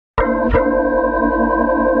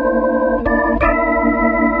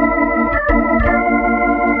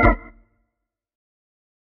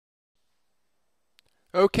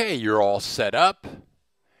Okay, you're all set up.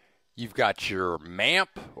 You've got your MAMP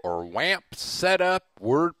or WAMP set up.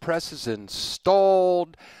 WordPress is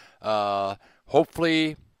installed.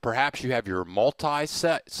 Hopefully, perhaps you have your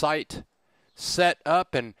multi-site set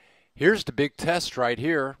up. And here's the big test right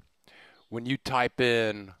here. When you type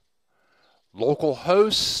in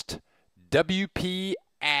localhost wp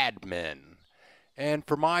admin. And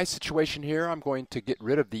for my situation here, I'm going to get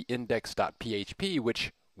rid of the index.php,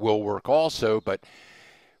 which will work also. But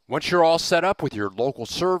once you're all set up with your local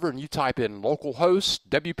server and you type in localhost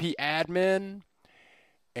wp admin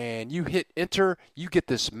and you hit enter, you get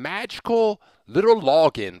this magical little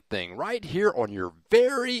login thing right here on your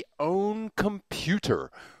very own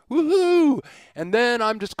computer. Woohoo! And then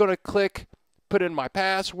I'm just going to click, put in my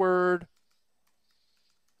password.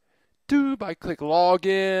 I click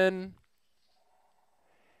login.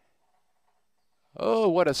 Oh,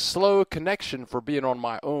 what a slow connection for being on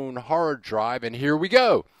my own hard drive. And here we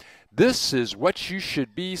go. This is what you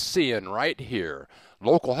should be seeing right here.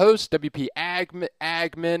 Localhost, WP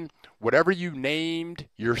admin, whatever you named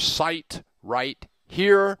your site right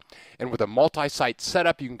here. And with a multi-site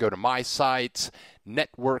setup, you can go to My Sites,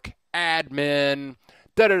 Network Admin,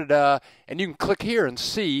 and you can click here and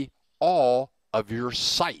see all of your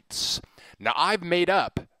sites. Now, I've made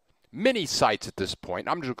up many sites at this point.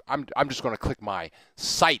 I'm just going to click my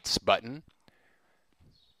Sites button.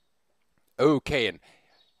 Okay,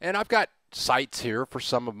 and I've got sites here for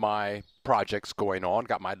some of my projects going on.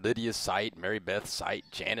 Got my Lydia's site, Mary Beth's site,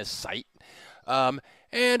 Janice's site. And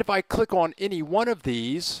if I click on any one of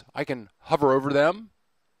these, I can hover over them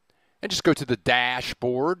and just go to the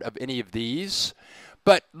dashboard of any of these.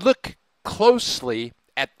 But look closely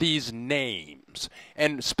at these names,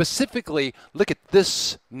 and specifically look at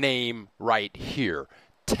this name right here,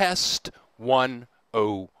 Test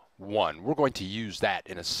 101. We're going to use that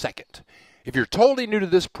in a second. If you're totally new to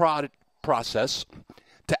this process,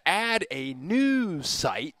 to add a new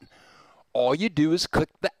site, all you do is click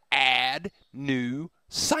the Add New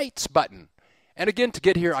Sites button. And again, to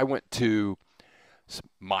get here, I went to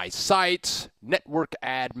My Sites, Network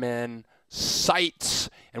Admin, Sites,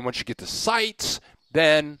 and once you get to Sites,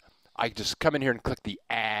 then I just come in here and click the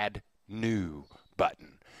Add New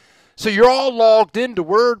button. So you're all logged into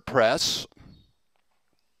WordPress.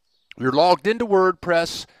 You're logged into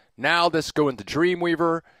WordPress. Now let's go into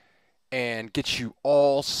Dreamweaver and get you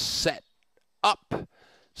all set up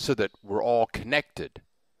so that we're all connected.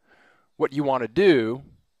 What you want to do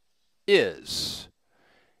is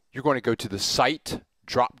you're going to go to the Site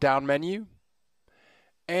drop-down menu,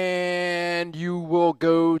 and you will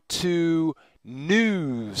go to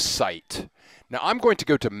New Site. Now I'm going to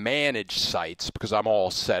go to Manage Sites because I'm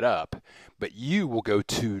all set up, but you will go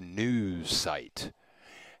to New Site.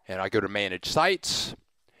 And I go to Manage Sites,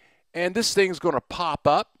 and this thing's going to pop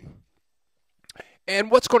up.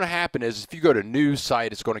 And what's going to happen is if you go to New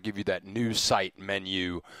Site, it's going to give you that New Site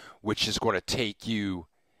menu, which is going to take you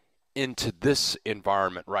into this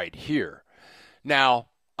environment right here. Now,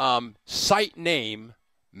 site name,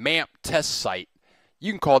 MAMP test site,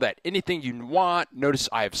 you can call that anything you want. Notice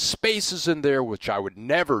I have spaces in there, which I would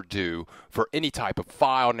never do for any type of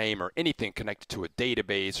file name or anything connected to a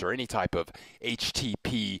database or any type of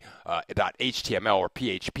HTTP, .html or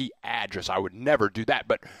PHP address. I would never do that.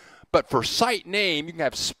 But for site name, you can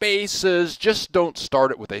have spaces. Just don't start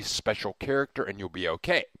it with a special character and you'll be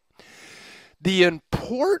okay. The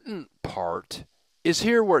important part is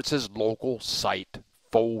here where it says local site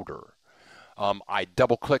folder. I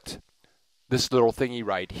double-clicked this little thingy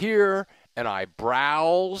right here, and I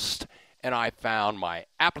browsed, and I found my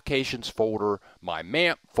applications folder, my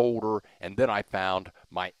MAMP folder, and then I found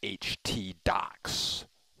my htdocs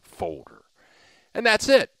folder. And that's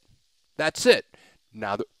it. That's it.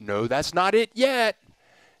 Now, no, that's not it yet.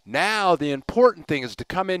 Now, the important thing is to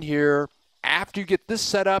come in here after you get this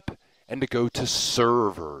set up and to go to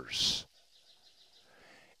servers.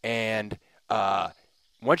 And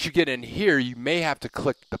once you get in here, you may have to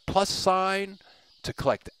click the plus sign to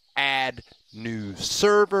click Add New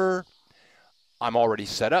Server. I'm already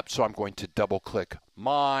set up, so I'm going to double click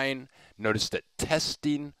mine. Notice that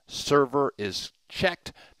testing server is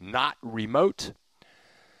checked, not remote.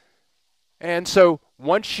 And so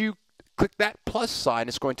once you click that plus sign,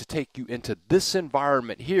 it's going to take you into this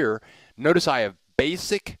environment here. Notice I have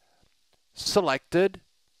basic selected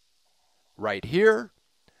right here,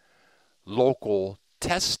 local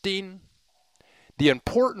testing. The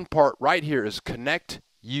important part right here is connect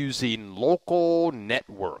using local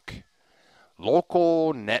network.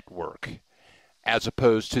 local network, as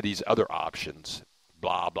opposed to these other options.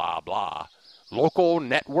 Blah, blah, blah. Local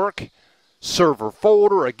network, server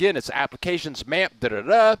folder. Again, it's applications map,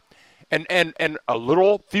 da-da-da. And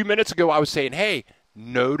a few minutes ago, I was saying, hey,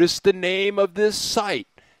 notice the name of this site.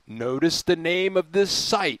 Notice the name of this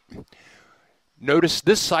site. Notice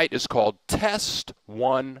this site is called Test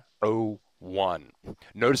 101.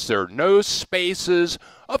 Notice there are no spaces.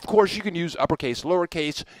 Of course, you can use uppercase,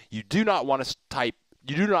 lowercase. You do not want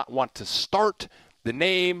to start the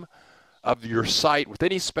name of your site with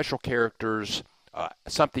any special characters.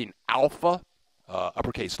 Something alpha,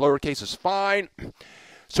 uppercase, lowercase is fine.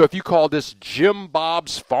 So if you call this Jim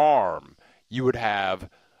Bob's Farm, you would have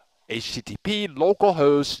HTTP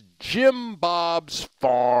localhost Jim Bob's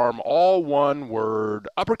Farm, all one word.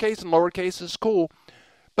 Uppercase and lowercase is cool,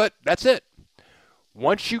 but that's it.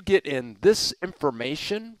 Once you get in this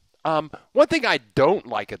information, one thing I don't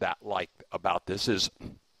like about this is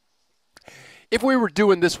if we were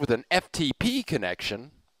doing this with an FTP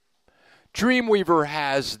connection, Dreamweaver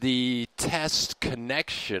has the test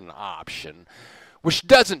connection option, which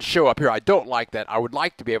doesn't show up here. I don't like that. I would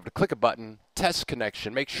like to be able to click a button, test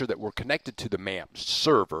connection, make sure that we're connected to the MAMP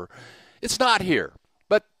server. It's not here,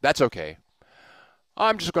 but that's okay.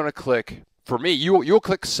 I'm just going to click, for me, you'll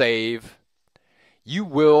click save. You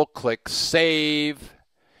will click save,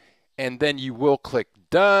 and then you will click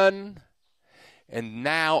done. And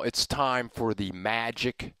now it's time for the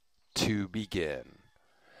magic to begin.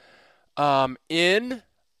 You'll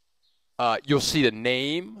see the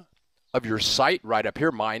name of your site right up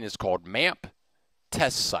here. Mine is called MAMP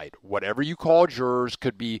Test Site. Whatever you called yours,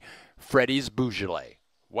 could be Freddy's Beaujolais,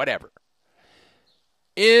 whatever.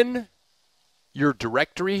 In your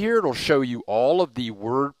directory here, it'll show you all of the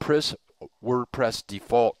WordPress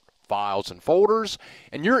default files and folders,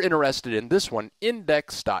 and you're interested in this one,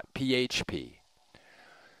 index.php.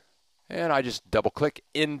 And I just double click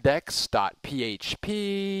index.php,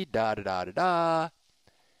 da-da-da-da-da.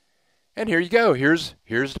 And here you go. Here's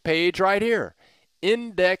the page right here.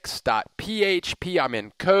 Index.php. I'm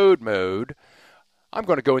in code mode. I'm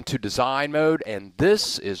going to go into design mode, and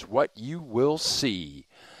this is what you will see.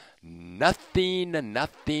 Nothing,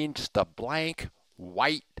 just a blank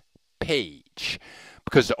white page.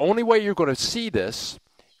 Because the only way you're going to see this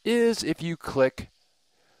is if you click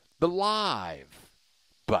the live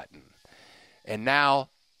button. And now,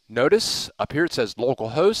 notice up here it says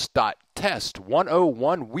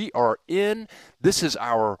localhost.test101. We are in. This is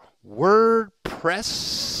our WordPress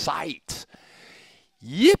site.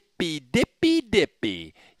 Yippee dippy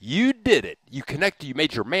dippy. You did it. You connected. You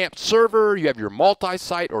made your MAMP server. You have your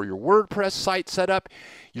multi-site or your WordPress site set up.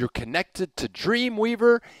 You're connected to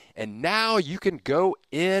Dreamweaver. And now you can go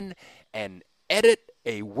in and edit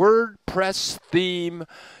a WordPress theme.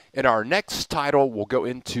 In our next title, we'll go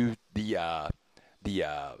into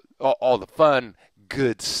all the fun,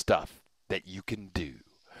 good stuff that you can do.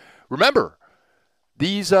 Remember,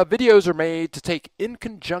 these videos are made to take in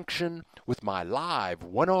conjunction with my live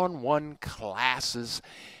one-on-one classes,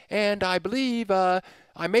 and I believe I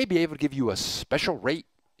may be able to give you a special rate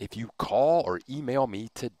if you call or email me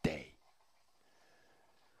today.